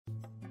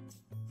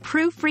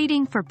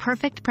Proofreading for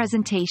perfect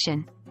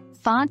presentation.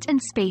 Font and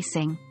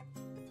spacing.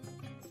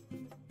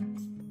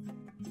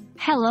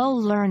 Hello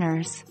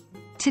learners.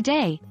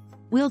 Today,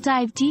 we'll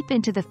dive deep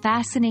into the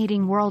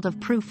fascinating world of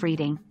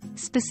proofreading,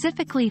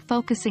 specifically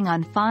focusing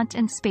on font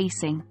and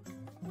spacing.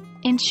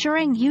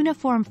 Ensuring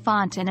uniform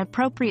font and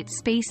appropriate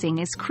spacing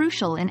is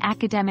crucial in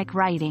academic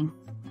writing.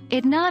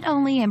 It not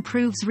only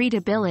improves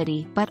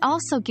readability but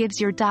also gives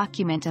your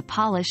document a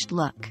polished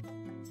look.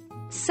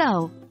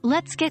 So,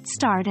 let's get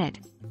started.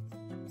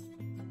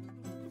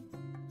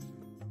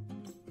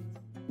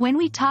 When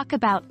we talk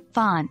about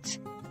font,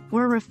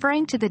 we're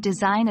referring to the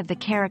design of the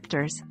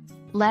characters,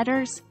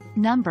 letters,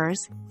 numbers,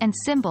 and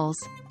symbols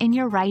in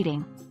your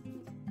writing.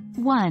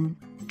 1.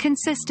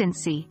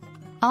 Consistency.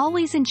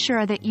 Always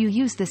ensure that you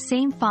use the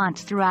same font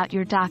throughout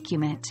your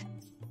document.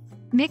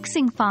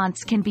 Mixing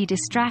fonts can be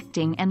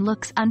distracting and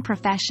looks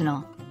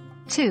unprofessional.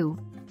 2.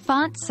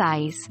 Font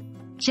size.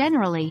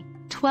 Generally,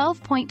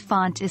 12-point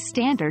font is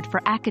standard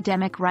for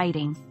academic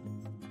writing.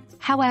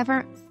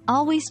 However,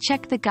 always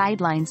check the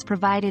guidelines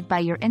provided by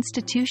your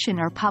institution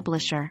or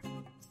publisher.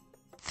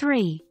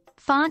 3.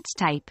 Font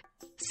type.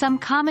 Some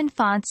common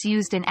fonts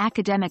used in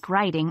academic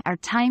writing are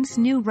Times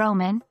New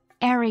Roman,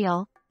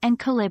 Arial, and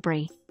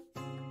Calibri.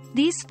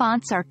 These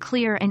fonts are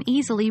clear and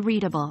easily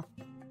readable.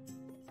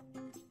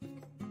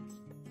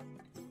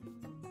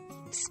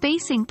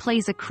 Spacing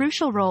plays a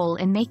crucial role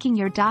in making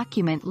your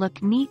document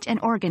look neat and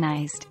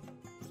organized.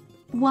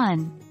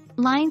 1.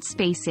 Line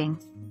spacing.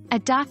 A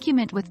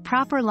document with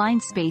proper line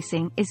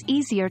spacing is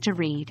easier to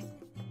read.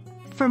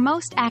 For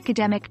most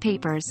academic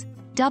papers,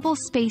 double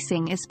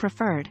spacing is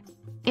preferred.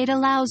 It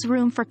allows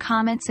room for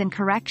comments and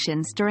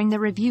corrections during the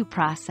review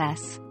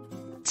process.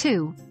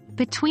 2.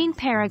 Between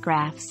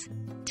paragraphs.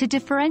 To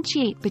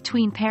differentiate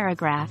between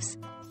paragraphs,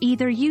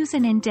 either use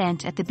an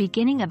indent at the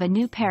beginning of a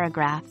new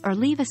paragraph or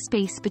leave a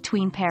space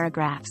between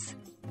paragraphs.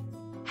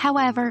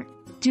 However,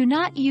 do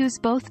not use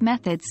both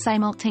methods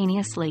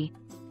simultaneously.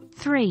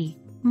 3.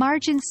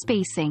 Margin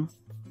spacing.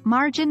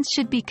 Margins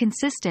should be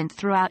consistent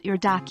throughout your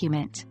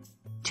document.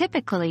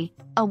 Typically,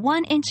 a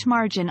 1-inch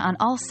margin on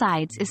all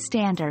sides is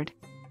standard.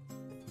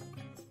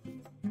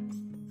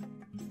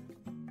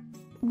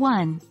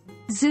 1.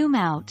 Zoom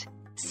out.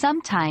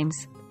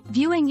 Sometimes,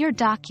 viewing your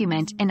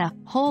document in a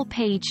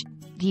whole-page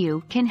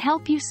view can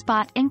help you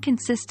spot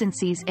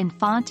inconsistencies in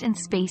font and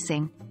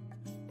spacing.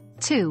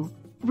 2.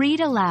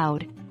 Read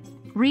aloud.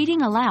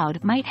 Reading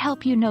aloud might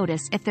help you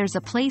notice if there's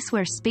a place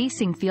where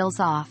spacing feels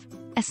off,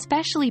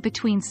 especially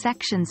between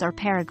sections or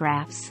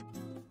paragraphs.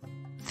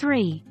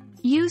 3.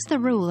 Use the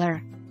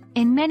ruler.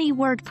 In many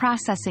word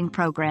processing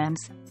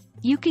programs,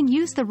 you can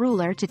use the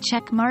ruler to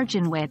check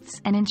margin widths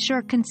and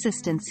ensure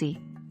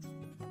consistency.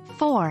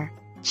 4.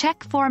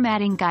 Check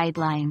formatting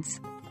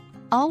guidelines.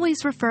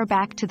 Always refer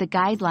back to the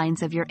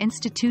guidelines of your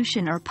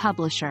institution or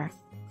publisher.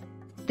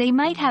 They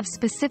might have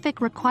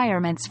specific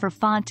requirements for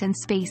font and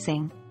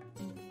spacing.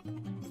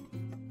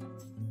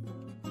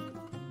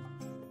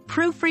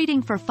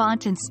 Proofreading for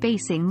font and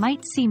spacing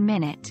might seem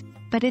minute,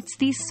 but it's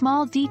these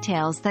small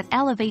details that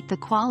elevate the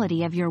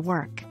quality of your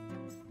work.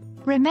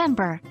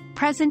 Remember,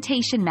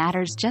 presentation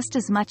matters just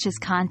as much as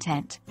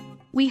content.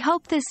 We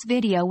hope this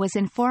video was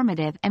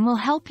informative and will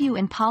help you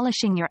in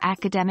polishing your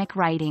academic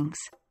writings.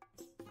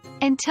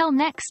 Until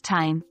next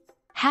time,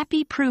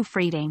 happy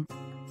proofreading!